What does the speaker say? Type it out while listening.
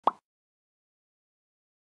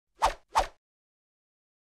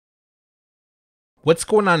What's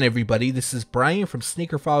going on, everybody? This is Brian from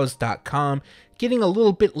SneakerFiles.com, getting a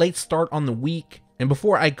little bit late start on the week. And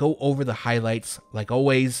before I go over the highlights, like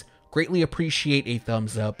always, greatly appreciate a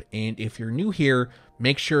thumbs up. And if you're new here,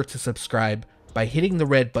 make sure to subscribe by hitting the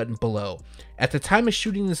red button below. At the time of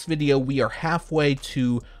shooting this video, we are halfway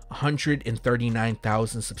to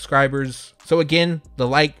 139,000 subscribers. So again, the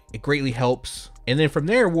like, it greatly helps. And then from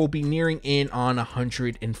there, we'll be nearing in on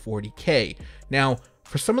 140K. Now,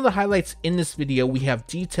 for some of the highlights in this video, we have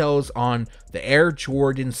details on the Air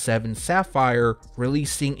Jordan 7 Sapphire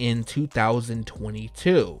releasing in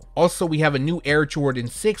 2022. Also, we have a new Air Jordan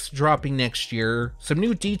 6 dropping next year, some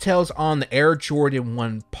new details on the Air Jordan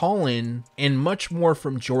 1 Pollen, and much more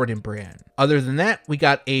from Jordan Brand. Other than that, we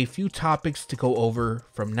got a few topics to go over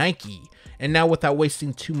from Nike. And now, without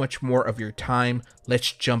wasting too much more of your time,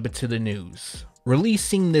 let's jump into the news.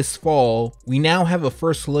 Releasing this fall, we now have a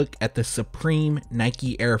first look at the Supreme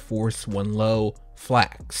Nike Air Force 1 Low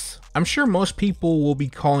Flax. I'm sure most people will be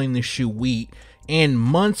calling this shoe wheat, and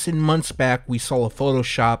months back we saw a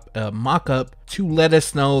Photoshop mock-up to let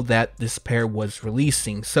us know that this pair was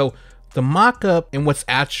releasing. So the mock-up and what's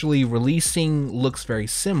actually releasing looks very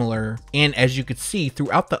similar, and as you can see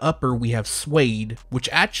throughout the upper we have suede, which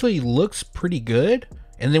actually looks pretty good.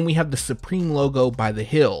 And then we have the Supreme logo by the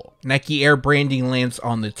heel. Nike Air branding lands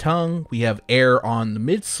on the tongue. We have Air on the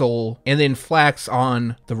midsole, and then Flax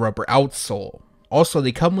on the rubber outsole. Also,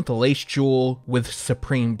 they come with a lace jewel with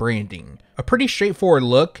Supreme branding. A pretty straightforward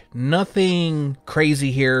look, nothing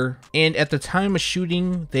crazy here. And at the time of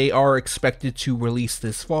shooting, they are expected to release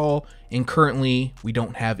this fall, and currently we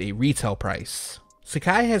don't have a retail price.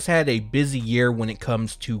 Sacai has had a busy year when it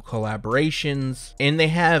comes to collaborations, and they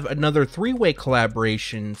have another 3-way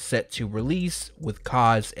collaboration set to release with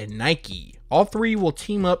Kaws and Nike. All three will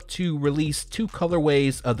team up to release 2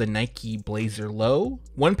 colorways of the Nike Blazer Low.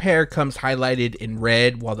 One pair comes highlighted in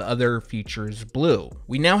red while the other features blue.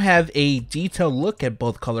 We now have a detailed look at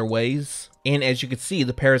both colorways. And as you can see,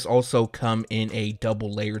 the pairs also come in a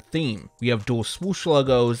double layered theme. We have dual swoosh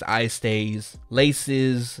logos, eye stays,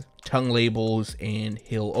 laces, tongue labels, and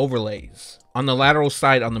heel overlays. On the lateral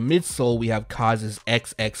side, on the midsole, we have Kaws'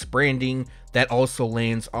 XX branding that also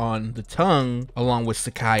lands on the tongue, along with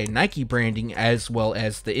Sacai and Nike branding, as well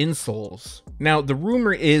as the insoles. Now, the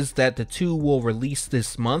rumor is that the two will release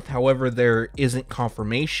this month, however, there isn't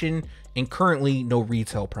confirmation, and currently no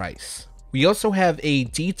retail price. We also have a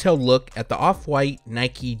detailed look at the off-white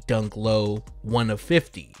Nike Dunk Low 1 of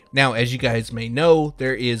 50. Now, as you guys may know,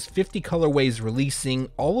 there is 50 colorways releasing.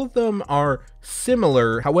 All of them are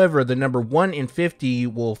similar. However, the number 1 in 50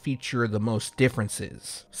 will feature the most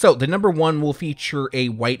differences. So the number 1 will feature a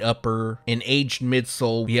white upper, an aged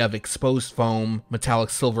midsole. We have exposed foam, metallic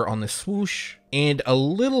silver on the swoosh, and a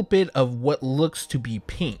little bit of what looks to be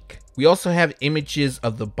pink. We also have images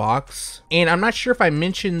of the box, and I'm not sure if I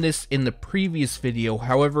mentioned this in the previous video.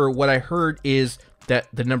 However, what I heard is that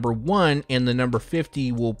the number 1 and the number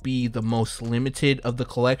 50 will be the most limited of the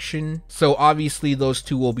collection. So obviously those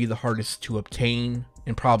two will be the hardest to obtain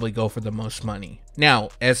and probably go for the most money. Now,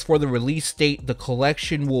 as for the release date, the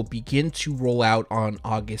collection will begin to roll out on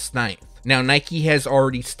August 9th. Now, Nike has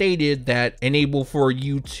already stated that enable for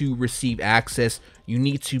you to receive access, you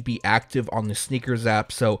need to be active on the Sneakers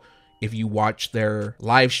app. So if you watch their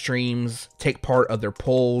live streams, take part of their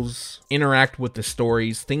polls, interact with the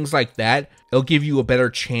stories, things like that, it'll give you a better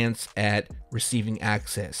chance at receiving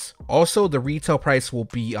access. Also, the retail price will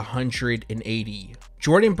be $180.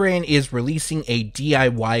 Jordan Brand is releasing a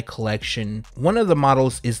DIY collection. One of the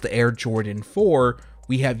models is the Air Jordan 4.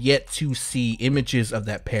 We have yet to see images of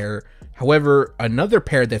that pair. However, another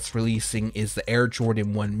pair that's releasing is the Air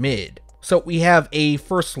Jordan 1 Mid. So we have a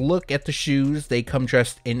first look at the shoes. They come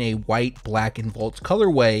dressed in a white, black, and vault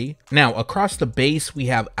colorway. Now, across the base, we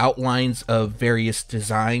have outlines of various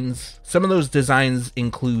designs. Some of those designs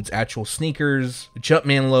includes actual sneakers, the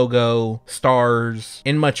Jumpman logo, stars,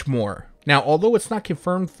 and much more. Now, although it's not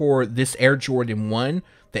confirmed for this Air Jordan 1,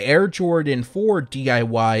 the Air Jordan 4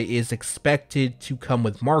 DIY is expected to come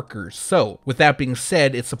with markers. So, with that being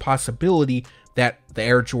said, it's a possibility that the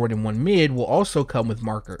Air Jordan 1 Mid will also come with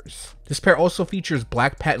markers. This pair also features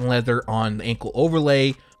black patent leather on the ankle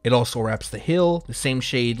overlay. It also wraps the heel. The same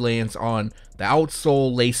shade lands on the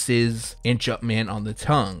outsole, laces, and Jumpman on the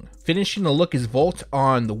tongue. Finishing the look is Volt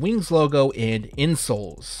on the wings logo and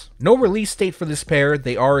insoles. No release date for this pair.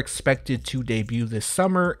 They are expected to debut this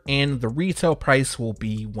summer, and the retail price will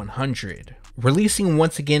be $100. Releasing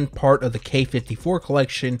once again part of the K54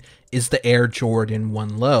 collection is the Air Jordan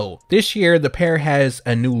 1 Low. This year, the pair has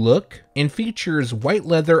a new look and features white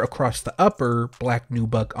leather across the upper, black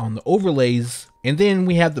nubuck on the overlays, and then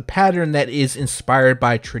we have the pattern that is inspired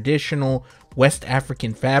by traditional West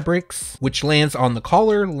African fabrics, which lands on the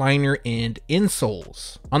collar, liner, and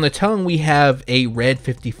insoles. On the tongue, we have a red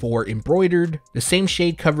 54 embroidered. The same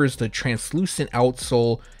shade covers the translucent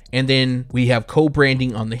outsole, and then we have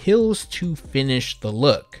co-branding on the heels to finish the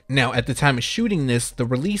look. Now, at the time of shooting this, the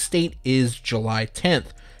release date is July 10th.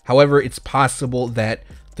 However, it's possible that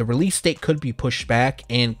the release date could be pushed back,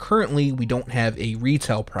 and currently we don't have a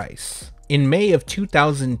retail price. In May of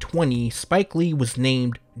 2020, Spike Lee was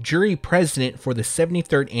named jury president for the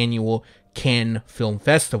 73rd annual Cannes Film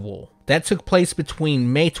Festival. That took place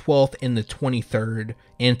between May 12th and the 23rd,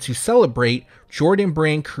 and to celebrate, Jordan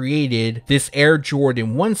Brand created this Air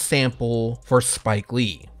Jordan 1 sample for Spike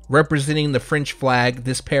Lee. Representing the French flag,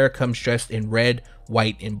 this pair comes dressed in red,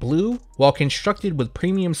 white, and blue, while constructed with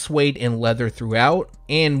premium suede and leather throughout.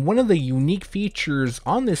 And one of the unique features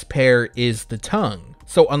on this pair is the tongue.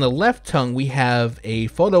 So on the left tongue, we have a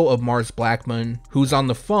photo of Mars Blackmon, who's on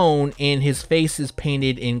the phone, and his face is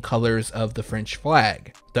painted in colors of the French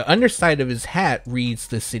flag. The underside of his hat reads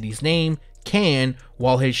the city's name, Cannes,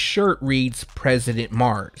 while his shirt reads President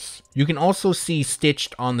Mars. You can also see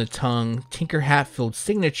stitched on the tongue Tinker Hatfield's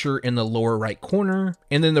signature in the lower right corner,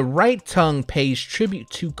 and then the right tongue pays tribute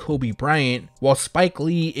to Kobe Bryant, while Spike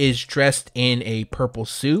Lee is dressed in a purple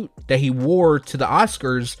suit that he wore to the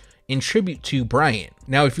Oscars in tribute to Bryant.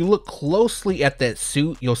 Now, if you look closely at that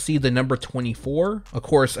suit, you'll see the number 24, of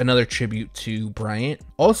course, another tribute to Bryant.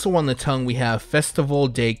 Also on the tongue, we have Festival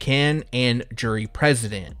de Cannes and Jury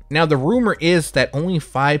President. Now, the rumor is that only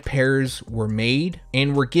 5 pairs were made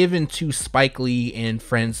and were given to Spike Lee and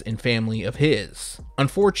friends and family of his.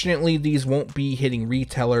 Unfortunately, these won't be hitting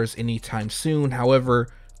retailers anytime soon. However,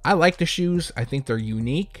 I like the shoes. I think they're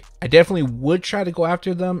unique. I definitely would try to go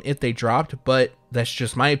after them if they dropped, but that's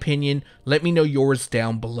just my opinion. Let me know yours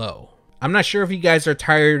down below. I'm not sure if you guys are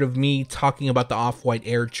tired of me talking about the Off-White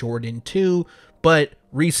Air Jordan 2, but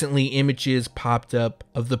recently images popped up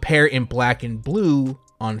of the pair in black and blue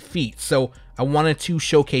on feet. So I wanted to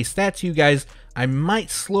showcase that to you guys. I might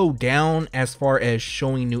slow down as far as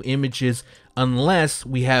showing new images unless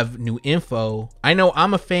we have new info. I know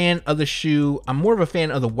I'm a fan of the shoe. I'm more of a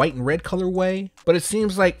fan of the white and red colorway, but it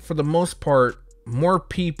seems like for the most part, more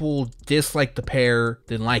people dislike the pair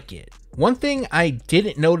than like it. One thing I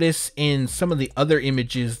didn't notice in some of the other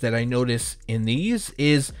images that I noticed in these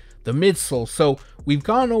is the midsole. So we've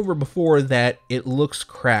gone over before that it looks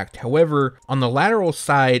cracked. However, on the lateral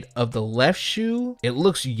side of the left shoe, it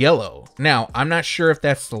looks yellow. Now, I'm not sure if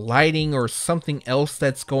that's the lighting or something else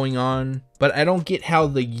that's going on, but I don't get how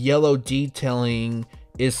the yellow detailing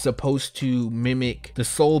is supposed to mimic the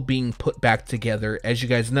sole being put back together. As you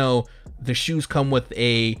guys know, the shoes come with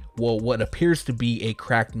a, well, what appears to be a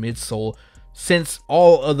cracked midsole. Since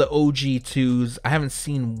all of the OG 2s, I haven't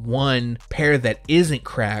seen one pair that isn't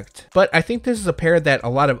cracked, but I think this is a pair that a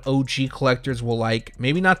lot of OG collectors will like.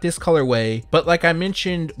 Maybe not this colorway, but like I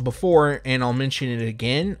mentioned before, and I'll mention it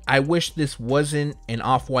again, I wish this wasn't an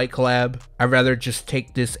Off-White collab. I'd rather just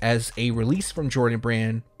take this as a release from Jordan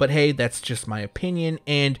Brand, but hey, that's just my opinion.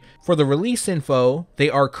 And for the release info, they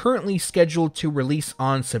are currently scheduled to release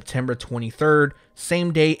on September 23rd,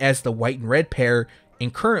 same day as the white and red pair,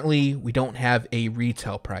 and currently we don't have a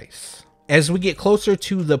retail price. As we get closer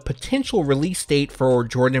to the potential release date for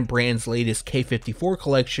Jordan Brand's latest K54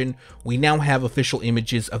 collection, we now have official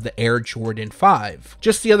images of the Air Jordan 5.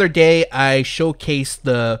 Just the other day, I showcased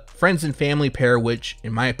the friends and family pair, which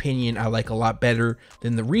in my opinion, I like a lot better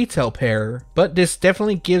than the retail pair, but this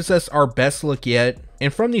definitely gives us our best look yet.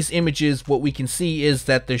 And from these images, what we can see is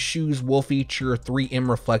that the shoes will feature 3M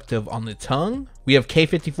reflective on the tongue. We have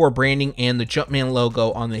K54 branding and the Jumpman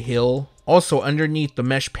logo on the heel. Also underneath the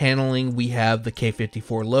mesh paneling, we have the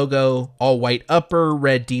K54 logo, all white upper,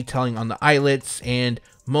 red detailing on the eyelets, and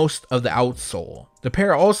most of the outsole. The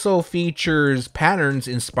pair also features patterns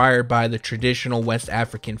inspired by the traditional West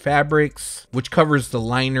African fabrics, which covers the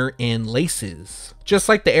liner and laces. Just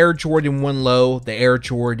like the Air Jordan 1 Low, the Air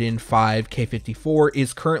Jordan 5 K54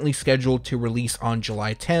 is currently scheduled to release on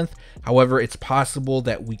July 10th. However, it's possible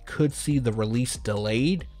that we could see the release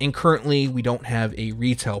delayed, and currently we don't have a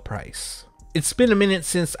retail price. It's been a minute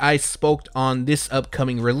since I spoke on this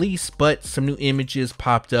upcoming release, but some new images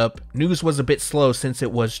popped up. News was a bit slow since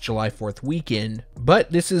it was July 4th weekend,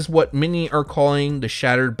 but this is what many are calling the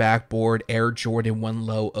Shattered Backboard Air Jordan 1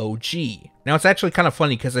 Low OG. Now, it's actually kind of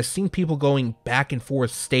funny because I've seen people going back and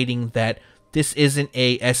forth stating that this isn't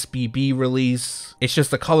a SBB release. It's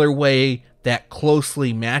just a colorway that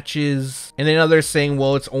closely matches. And then others saying,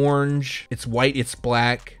 well, it's orange, it's white, it's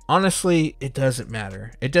black. Honestly, it doesn't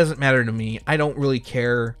matter. It doesn't matter to me. I don't really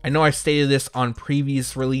care. I know I've stated this on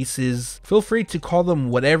previous releases. Feel free to call them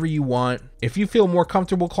whatever you want. If you feel more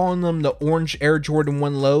comfortable calling them the orange Air Jordan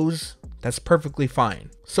 1 lows, that's perfectly fine.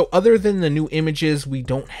 So other than the new images, we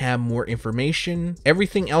don't have more information.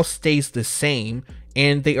 Everything else stays the same,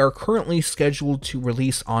 and they are currently scheduled to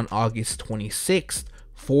release on August 26th.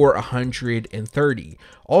 for $130.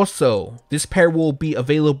 Also, this pair will be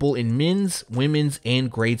available in men's, women's,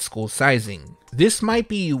 and grade school sizing. This might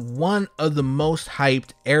be one of the most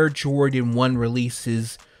hyped Air Jordan 1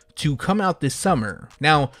 releases to come out this summer.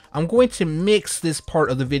 Now, I'm going to mix this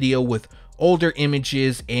part of the video with older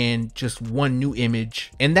images and just one new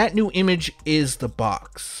image, and that new image is the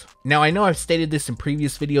box. Now, I know I've stated this in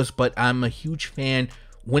previous videos, but I'm a huge fan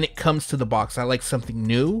when it comes to the box. I like something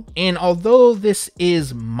new, and although this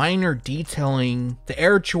is minor detailing, the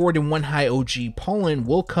Air Jordan 1 High OG Pollen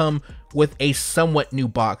will come with a somewhat new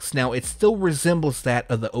box. Now, it still resembles that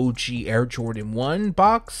of the OG Air Jordan 1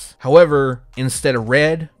 box. However, instead of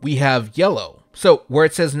red, we have yellow. So where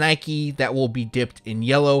it says Nike, that will be dipped in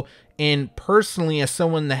yellow. And personally, as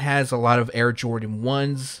someone that has a lot of Air Jordan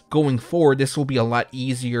 1s, going forward, this will be a lot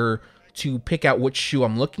easier to pick out which shoe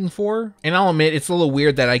I'm looking for. And I'll admit, it's a little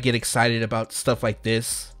weird that I get excited about stuff like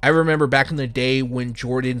this. I remember back in the day when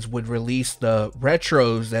Jordans would release the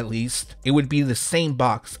retros, at least, it would be the same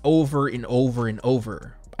box over and over and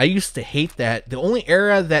over. I used to hate that. The only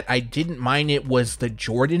era that I didn't mind it was the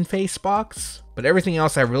Jordan face box, but everything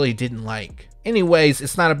else I really didn't like. Anyways,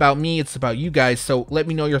 it's not about me, it's about you guys, so let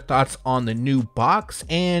me know your thoughts on the new box.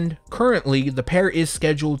 And currently, the pair is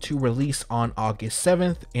scheduled to release on August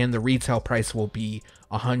 7th, and the retail price will be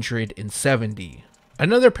 $170.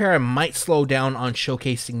 Another pair I might slow down on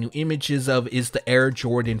showcasing new images of is the Air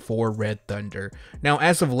Jordan 4 Red Thunder. Now,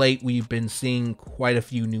 as of late, we've been seeing quite a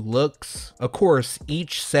few new looks. Of course,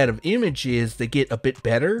 each set of images, they get a bit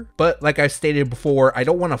better, but like I stated before, I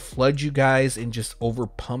don't want to flood you guys and just over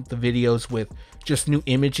pump the videos with just new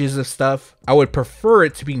images of stuff. I would prefer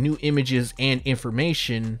it to be new images and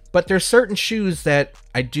information, but there's certain shoes that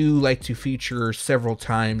I do like to feature several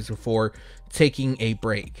times before taking a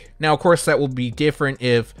break. Now, of course, that will be different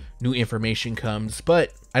if new information comes,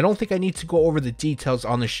 but I don't think I need to go over the details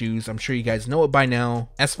on the shoes. I'm sure you guys know it by now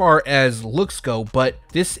as far as looks go, but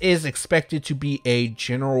this is expected to be a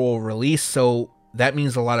general release, so that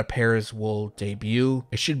means a lot of pairs will debut.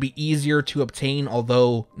 It should be easier to obtain,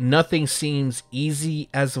 although nothing seems easy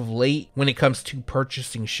as of late when it comes to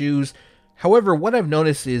purchasing shoes. However, what I've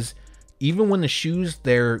noticed is even when the shoes,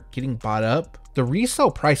 they're getting bought up, the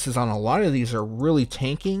resale prices on a lot of these are really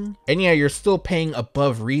tanking. And yeah, you're still paying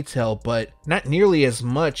above retail, but not nearly as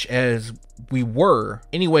much as we were.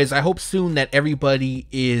 Anyways, I hope soon that everybody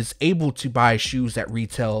is able to buy shoes at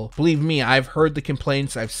retail. Believe me, I've heard the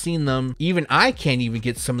complaints, I've seen them. Even I can't even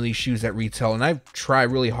get some of these shoes at retail, and I've tried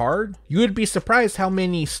really hard. You would be surprised how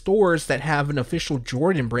many stores that have an official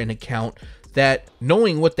Jordan brand account that,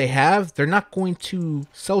 knowing what they have, they're not going to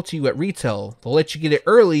sell to you at retail. They'll let you get it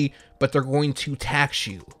early, but they're going to tax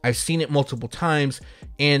you. I've seen it multiple times,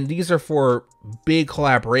 and these are for big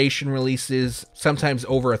collaboration releases, sometimes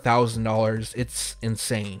over $1,000. It's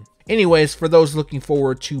insane. Anyways, for those looking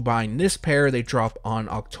forward to buying this pair, they drop on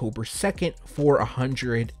October 2nd for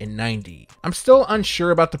 $190. I'm still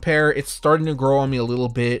unsure about the pair. It's starting to grow on me a little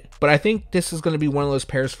bit, but I think this is going to be one of those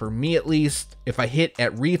pairs for me at least. If I hit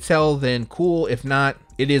at retail, then cool. If not,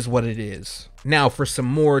 it is what it is. Now for some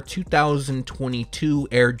more 2022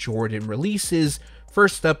 Air Jordan releases.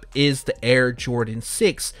 First up is the Air Jordan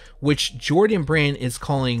 6, which Jordan brand is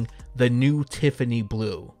calling the new Tiffany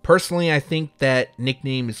blue. Personally, I think that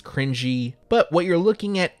nickname is cringy, but what you're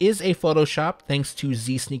looking at is a Photoshop thanks to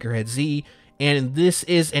zsneakerheadz, and this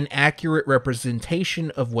is an accurate representation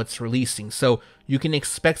of what's releasing, so you can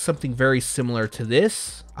expect something very similar to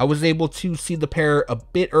this. I was able to see the pair a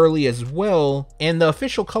bit early as well, and the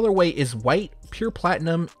official colorway is white, pure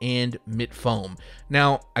platinum, and mid foam.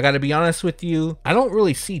 Now, I gotta be honest with you, I don't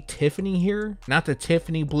really see Tiffany here, not the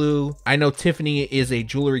Tiffany blue. I know Tiffany is a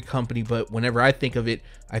jewelry company, but whenever I think of it,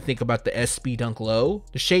 I think about the SB Dunk Low.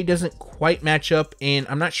 The shade doesn't quite match up, and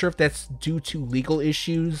I'm not sure if that's due to legal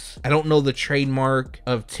issues. I don't know the trademark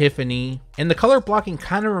of Tiffany, and the color blocking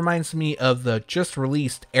kind of reminds me of the just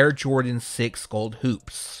released Air Jordan 6 Gold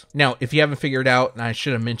Hoops. Now, if you haven't figured out, and I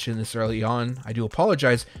should have mentioned this early on, I do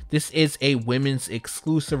apologize, this is a women's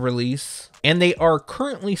exclusive release, and they are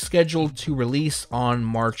currently scheduled to release on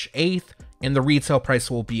March 8th and the retail price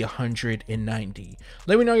will be $190.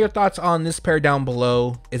 Let me know your thoughts on this pair down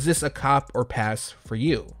below. Is this a cop or pass for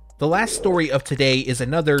you? The last story of today is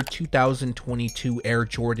another 2022 Air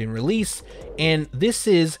Jordan release, and this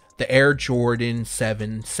is the Air Jordan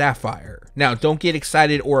 7 Sapphire. Now, don't get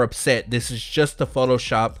excited or upset. This is just a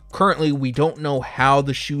Photoshop. Currently, we don't know how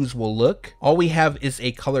the shoes will look. All we have is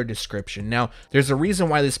a color description. Now, there's a reason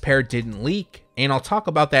why this pair didn't leak, and I'll talk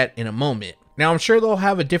about that in a moment. Now, I'm sure they'll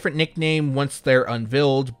have a different nickname once they're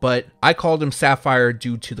unveiled, but I called them Sapphire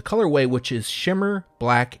due to the colorway, which is shimmer,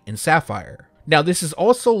 black, and sapphire. Now, this is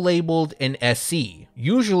also labeled an SC.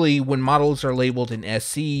 Usually when models are labeled an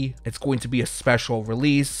SC, it's going to be a special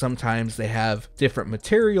release. Sometimes they have different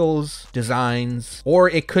materials, designs, or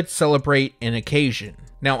it could celebrate an occasion.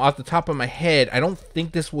 Now, off the top of my head, I don't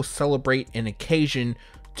think this will celebrate an occasion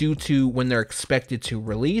due to when they're expected to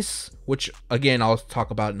release, which again, I'll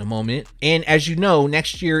talk about in a moment. And as you know,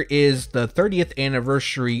 next year is the 30th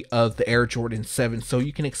anniversary of the Air Jordan 7, so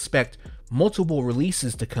you can expect multiple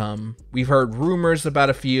releases to come. We've heard rumors about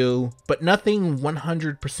a few, but nothing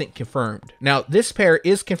 100% confirmed. Now, this pair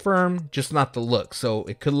is confirmed, just not the look, so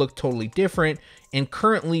it could look totally different. And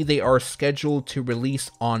currently they are scheduled to release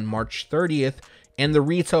on March 30th, and the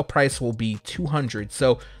retail price will be $200.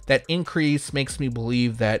 So that increase makes me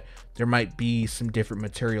believe that there might be some different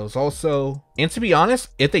materials also. And to be honest,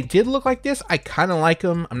 if they did look like this, I kind of like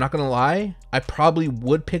them. I'm not gonna lie. I probably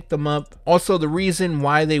would pick them up. Also, the reason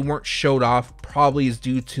why they weren't showed off probably is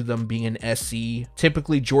due to them being an SE.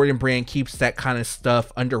 Typically, Jordan Brand keeps that kind of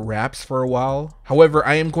stuff under wraps for a while. However,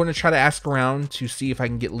 I am going to try to ask around to see if I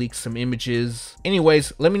can get leaked some images.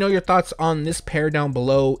 Anyways, let me know your thoughts on this pair down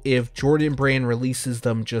below. If Jordan Brand releases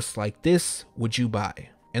them just like this, would you buy?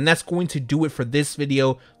 And that's going to do it for this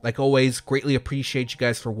video. Like always, greatly appreciate you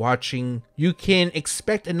guys for watching. You can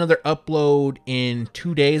expect another upload in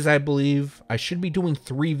 2 days, I believe. I should be doing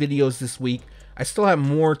 3 videos this week. I still have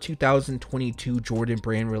more 2022 Jordan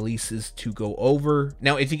Brand releases to go over.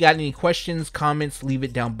 Now, if you got any questions, comments, leave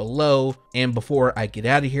it down below. And before I get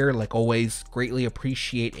out of here, like always, greatly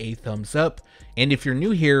appreciate a thumbs up. And if you're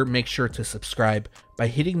new here, make sure to subscribe by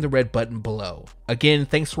hitting the red button below. Again,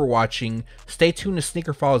 thanks for watching. Stay tuned to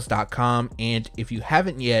SneakerFiles.com. And if you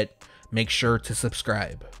haven't yet, make sure to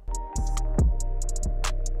subscribe.